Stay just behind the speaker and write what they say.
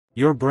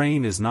Your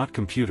brain is not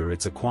computer,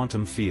 it's a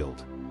quantum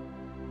field.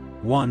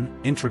 1.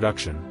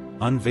 Introduction,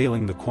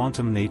 unveiling the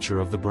quantum nature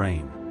of the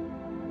brain.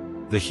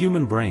 The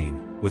human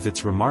brain, with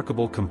its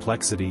remarkable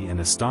complexity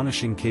and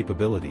astonishing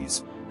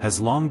capabilities,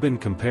 has long been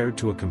compared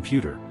to a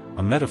computer,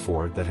 a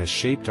metaphor that has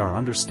shaped our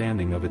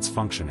understanding of its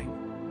functioning.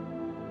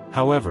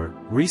 However,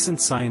 recent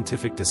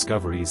scientific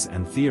discoveries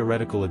and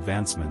theoretical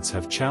advancements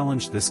have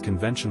challenged this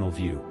conventional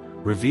view,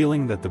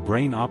 revealing that the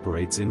brain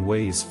operates in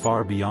ways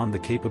far beyond the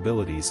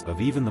capabilities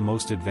of even the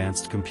most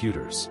advanced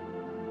computers.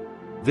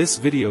 This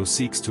video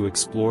seeks to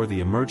explore the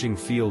emerging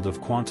field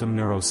of quantum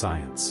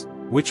neuroscience,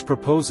 which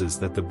proposes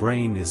that the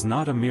brain is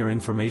not a mere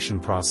information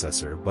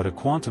processor but a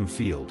quantum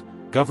field,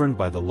 governed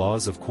by the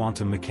laws of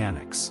quantum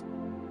mechanics.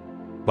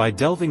 By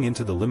delving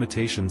into the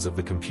limitations of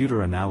the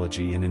computer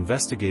analogy and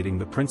investigating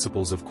the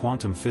principles of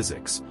quantum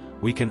physics,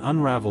 we can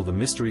unravel the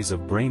mysteries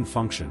of brain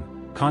function,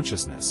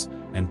 consciousness,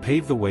 and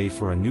pave the way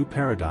for a new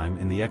paradigm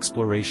in the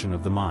exploration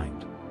of the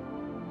mind.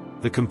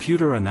 The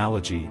computer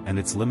analogy and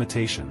its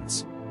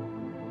limitations.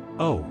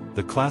 Oh,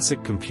 the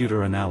classic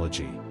computer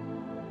analogy.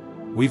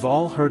 We've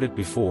all heard it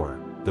before: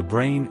 the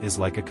brain is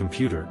like a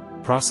computer,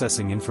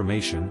 processing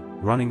information,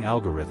 running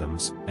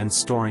algorithms, and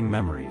storing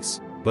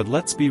memories. But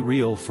let's be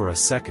real for a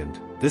second,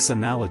 this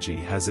analogy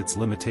has its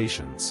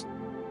limitations.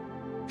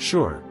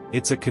 Sure,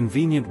 it's a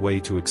convenient way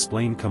to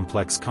explain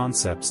complex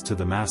concepts to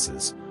the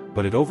masses,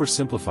 but it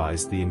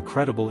oversimplifies the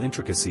incredible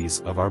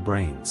intricacies of our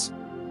brains.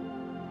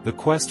 The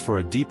quest for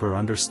a deeper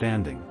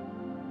understanding.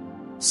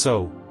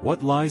 So,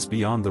 what lies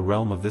beyond the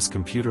realm of this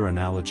computer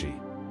analogy?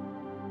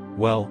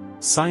 Well,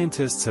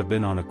 scientists have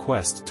been on a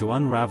quest to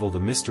unravel the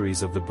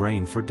mysteries of the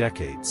brain for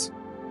decades.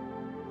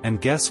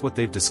 And guess what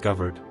they've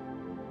discovered?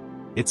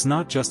 It's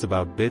not just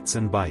about bits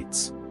and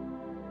bytes.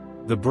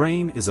 The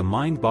brain is a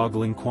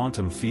mind-boggling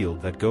quantum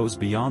field that goes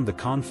beyond the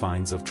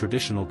confines of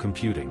traditional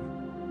computing.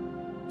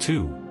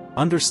 2.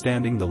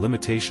 Understanding the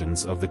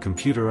limitations of the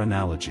computer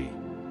analogy.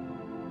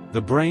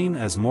 The brain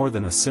as more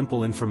than a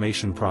simple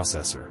information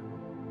processor.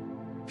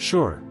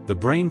 Sure, the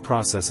brain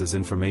processes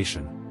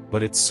information,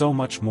 but it's so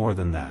much more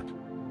than that.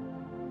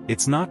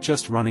 It's not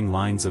just running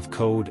lines of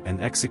code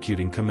and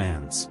executing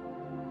commands.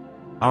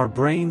 Our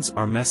brains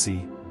are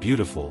messy,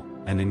 beautiful,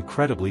 and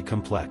incredibly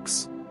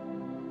complex.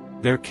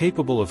 They're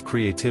capable of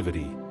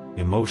creativity,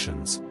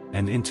 emotions,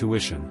 and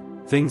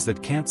intuition, things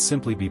that can't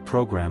simply be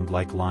programmed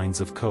like lines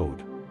of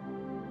code.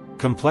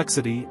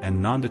 Complexity and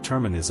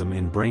non-determinism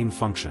in brain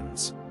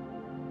functions.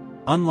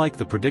 Unlike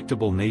the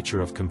predictable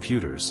nature of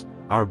computers,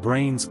 our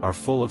brains are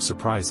full of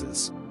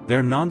surprises.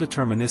 They're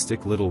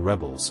non-deterministic little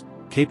rebels,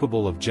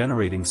 capable of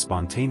generating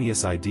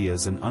spontaneous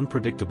ideas and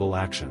unpredictable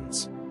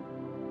actions.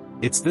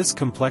 It's this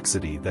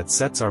complexity that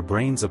sets our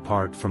brains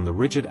apart from the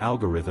rigid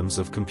algorithms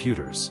of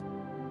computers.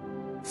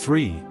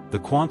 3. The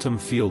quantum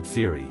field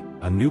theory,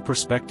 a new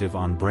perspective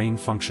on brain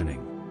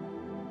functioning.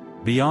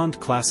 Beyond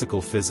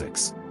classical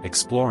physics,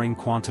 exploring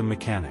quantum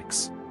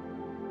mechanics.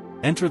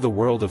 Enter the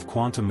world of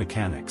quantum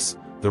mechanics,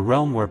 the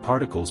realm where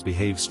particles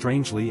behave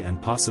strangely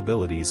and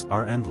possibilities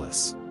are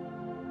endless.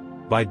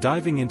 By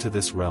diving into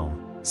this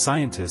realm,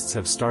 scientists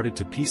have started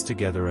to piece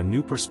together a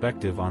new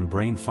perspective on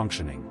brain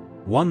functioning,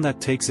 one that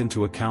takes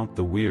into account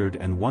the weird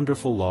and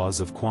wonderful laws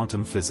of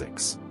quantum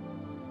physics.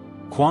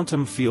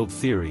 Quantum field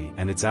theory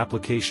and its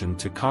application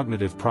to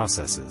cognitive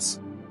processes.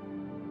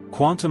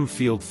 Quantum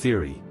field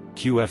theory,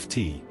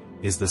 QFT,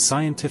 is the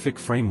scientific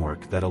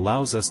framework that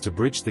allows us to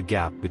bridge the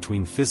gap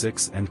between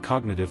physics and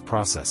cognitive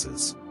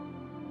processes.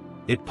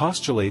 It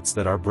postulates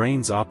that our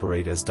brains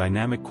operate as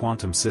dynamic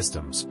quantum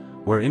systems,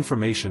 where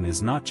information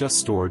is not just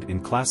stored in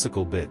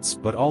classical bits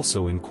but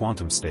also in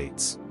quantum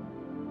states.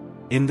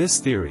 In this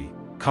theory,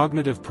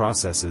 cognitive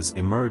processes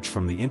emerge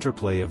from the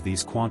interplay of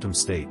these quantum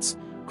states,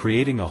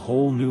 creating a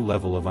whole new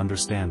level of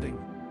understanding.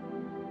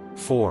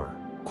 4.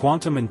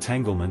 Quantum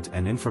entanglement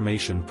and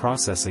information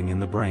processing in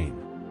the brain.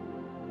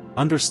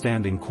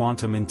 Understanding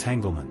quantum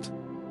entanglement.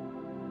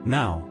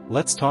 Now,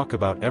 let's talk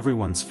about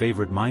everyone's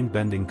favorite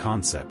mind-bending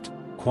concept,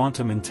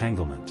 quantum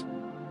entanglement.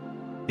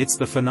 It's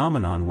the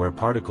phenomenon where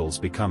particles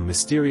become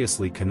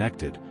mysteriously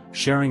connected,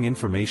 sharing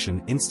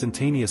information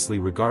instantaneously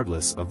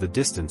regardless of the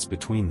distance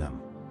between them.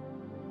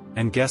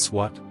 And guess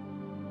what?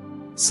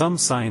 Some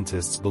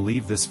scientists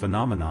believe this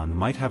phenomenon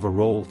might have a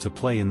role to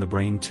play in the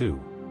brain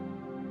too.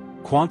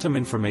 Quantum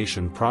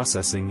information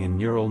processing in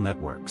neural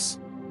networks.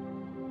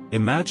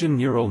 Imagine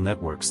neural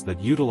networks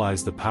that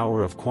utilize the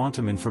power of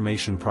quantum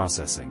information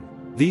processing.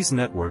 These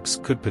networks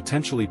could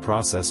potentially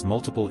process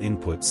multiple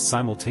inputs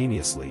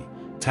simultaneously,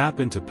 tap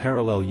into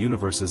parallel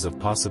universes of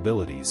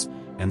possibilities,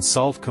 and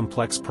solve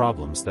complex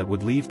problems that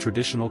would leave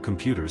traditional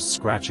computers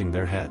scratching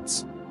their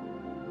heads.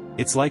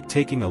 It's like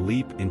taking a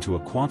leap into a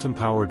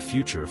quantum-powered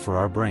future for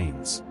our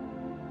brains.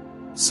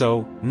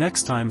 So,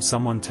 next time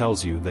someone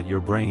tells you that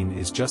your brain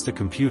is just a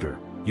computer,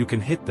 you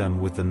can hit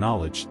them with the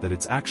knowledge that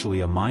it's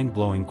actually a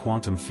mind-blowing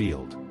quantum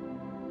field.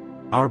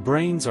 Our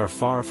brains are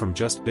far from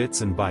just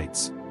bits and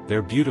bytes,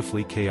 they're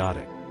beautifully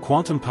chaotic,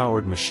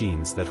 quantum-powered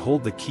machines that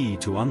hold the key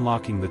to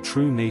unlocking the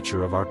true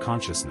nature of our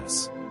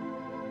consciousness.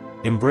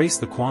 Embrace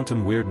the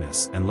quantum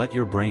weirdness and let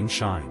your brain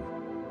shine.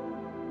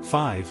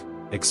 5.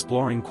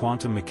 Exploring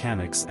quantum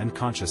mechanics and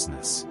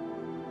consciousness.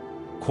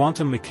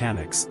 Quantum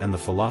mechanics and the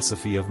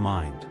philosophy of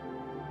mind.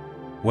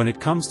 When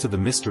it comes to the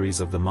mysteries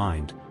of the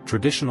mind,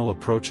 traditional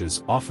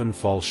approaches often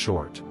fall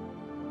short.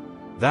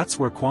 That's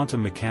where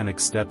quantum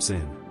mechanics steps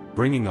in,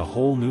 bringing a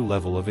whole new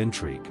level of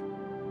intrigue.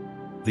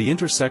 The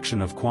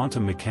intersection of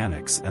quantum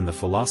mechanics and the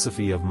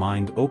philosophy of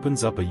mind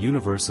opens up a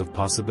universe of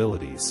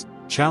possibilities,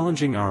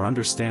 challenging our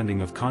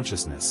understanding of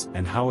consciousness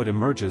and how it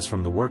emerges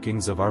from the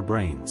workings of our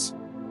brains.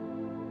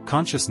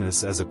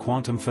 Consciousness as a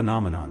quantum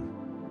phenomenon.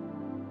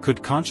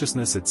 Could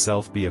consciousness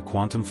itself be a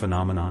quantum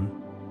phenomenon?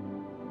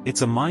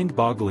 It's a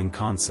mind-boggling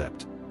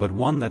concept, but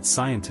one that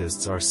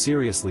scientists are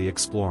seriously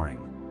exploring.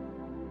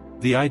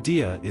 The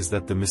idea is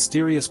that the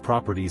mysterious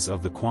properties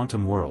of the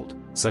quantum world,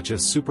 such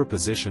as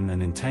superposition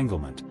and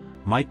entanglement,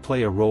 might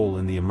play a role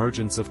in the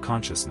emergence of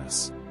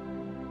consciousness.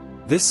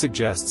 This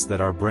suggests that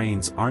our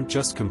brains aren't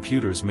just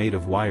computers made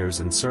of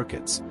wires and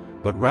circuits,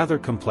 but rather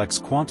complex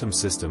quantum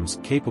systems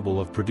capable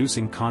of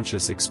producing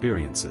conscious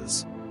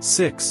experiences.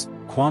 6.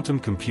 Quantum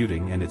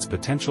computing and its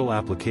potential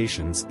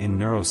applications in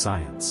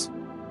neuroscience.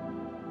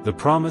 The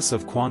promise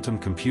of quantum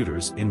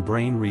computers in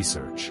brain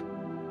research.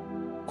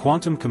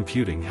 Quantum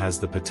computing has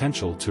the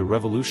potential to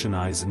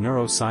revolutionize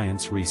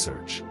neuroscience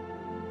research.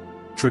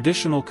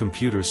 Traditional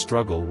computers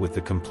struggle with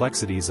the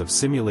complexities of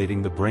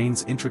simulating the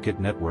brain's intricate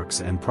networks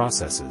and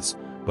processes,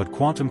 but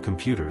quantum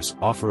computers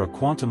offer a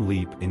quantum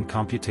leap in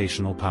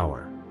computational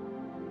power.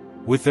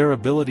 With their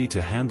ability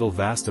to handle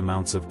vast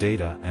amounts of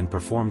data and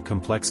perform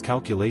complex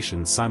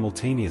calculations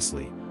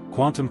simultaneously,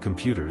 quantum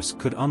computers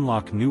could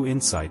unlock new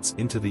insights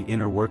into the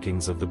inner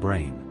workings of the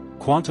brain.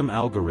 Quantum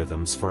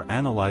algorithms for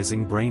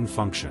analyzing brain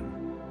function.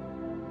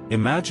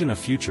 Imagine a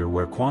future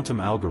where quantum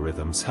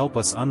algorithms help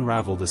us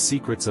unravel the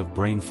secrets of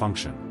brain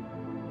function.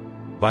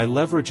 By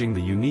leveraging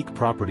the unique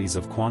properties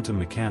of quantum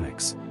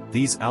mechanics,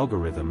 these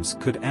algorithms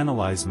could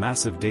analyze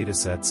massive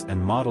datasets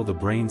and model the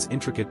brain's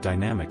intricate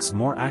dynamics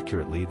more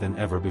accurately than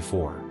ever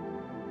before.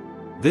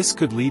 This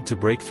could lead to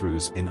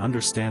breakthroughs in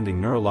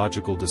understanding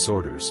neurological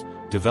disorders,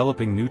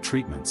 developing new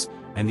treatments,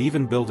 and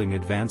even building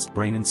advanced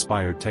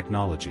brain-inspired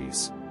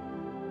technologies.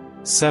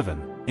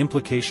 7.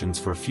 Implications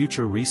for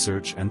future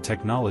research and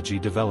technology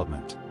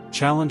development.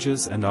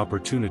 Challenges and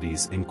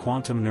opportunities in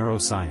quantum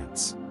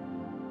neuroscience.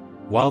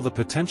 While the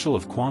potential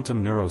of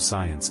quantum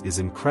neuroscience is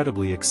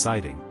incredibly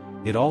exciting,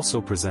 it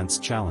also presents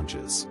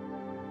challenges.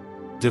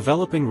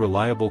 Developing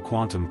reliable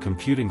quantum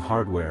computing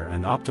hardware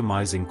and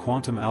optimizing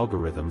quantum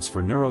algorithms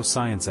for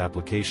neuroscience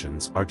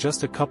applications are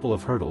just a couple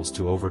of hurdles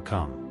to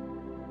overcome.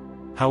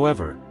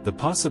 However, the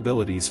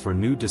possibilities for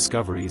new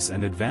discoveries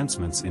and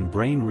advancements in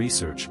brain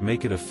research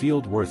make it a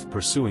field worth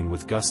pursuing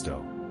with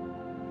gusto.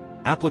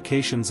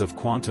 Applications of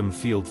quantum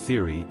field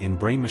theory in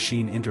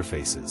brain-machine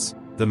interfaces.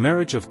 The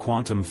marriage of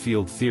quantum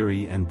field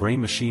theory and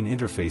brain-machine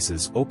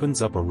interfaces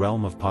opens up a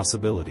realm of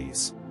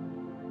possibilities.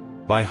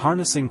 By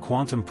harnessing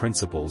quantum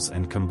principles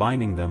and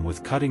combining them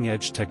with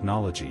cutting-edge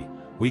technology,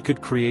 we could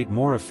create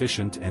more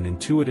efficient and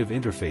intuitive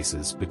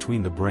interfaces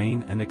between the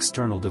brain and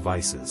external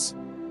devices.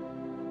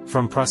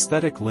 From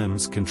prosthetic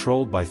limbs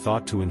controlled by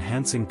thought to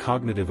enhancing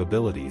cognitive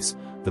abilities,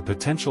 the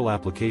potential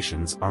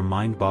applications are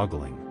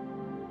mind-boggling.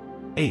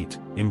 8.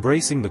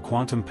 Embracing the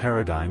quantum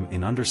paradigm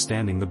in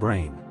understanding the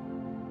brain.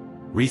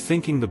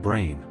 Rethinking the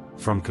brain,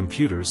 from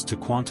computers to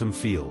quantum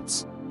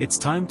fields. It's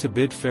time to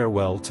bid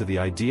farewell to the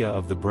idea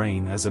of the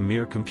brain as a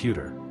mere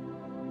computer.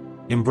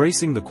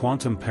 Embracing the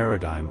quantum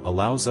paradigm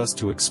allows us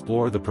to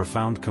explore the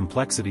profound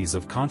complexities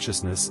of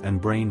consciousness and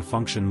brain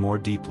function more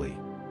deeply.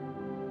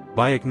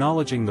 By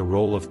acknowledging the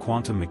role of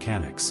quantum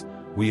mechanics,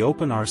 we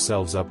open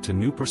ourselves up to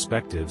new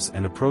perspectives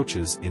and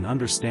approaches in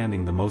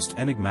understanding the most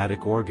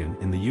enigmatic organ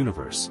in the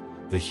universe,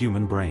 the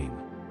human brain.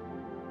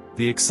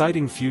 The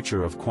exciting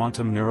future of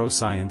quantum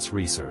neuroscience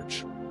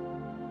research.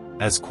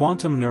 As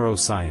quantum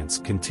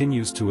neuroscience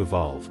continues to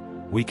evolve,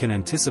 we can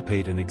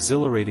anticipate an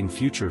exhilarating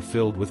future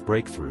filled with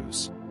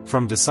breakthroughs.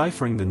 From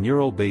deciphering the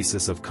neural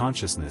basis of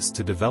consciousness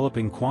to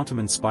developing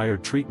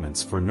quantum-inspired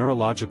treatments for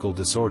neurological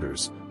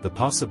disorders, the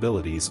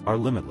possibilities are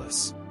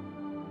limitless.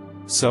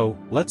 So,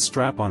 let's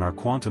strap on our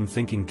quantum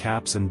thinking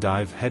caps and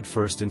dive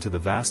headfirst into the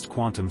vast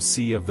quantum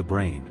sea of the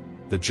brain.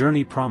 The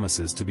journey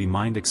promises to be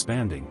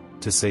mind-expanding,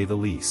 to say the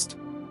least.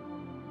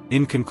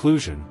 In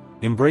conclusion,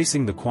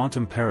 embracing the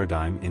quantum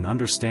paradigm in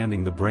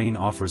understanding the brain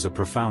offers a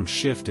profound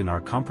shift in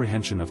our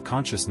comprehension of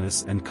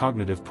consciousness and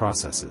cognitive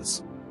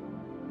processes.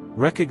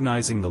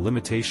 Recognizing the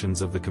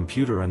limitations of the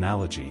computer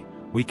analogy,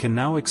 we can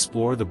now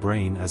explore the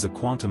brain as a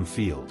quantum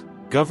field,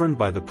 governed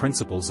by the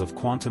principles of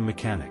quantum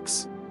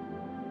mechanics.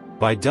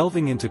 By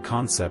delving into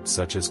concepts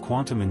such as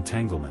quantum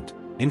entanglement,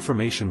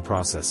 information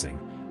processing,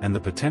 and the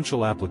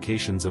potential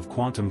applications of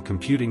quantum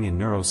computing in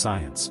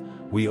neuroscience,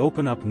 we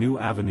open up new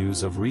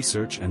avenues of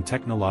research and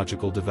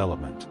technological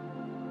development.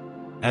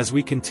 As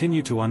we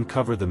continue to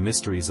uncover the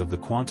mysteries of the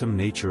quantum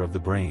nature of the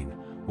brain,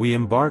 we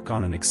embark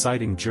on an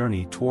exciting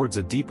journey towards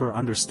a deeper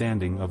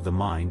understanding of the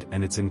mind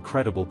and its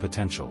incredible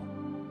potential.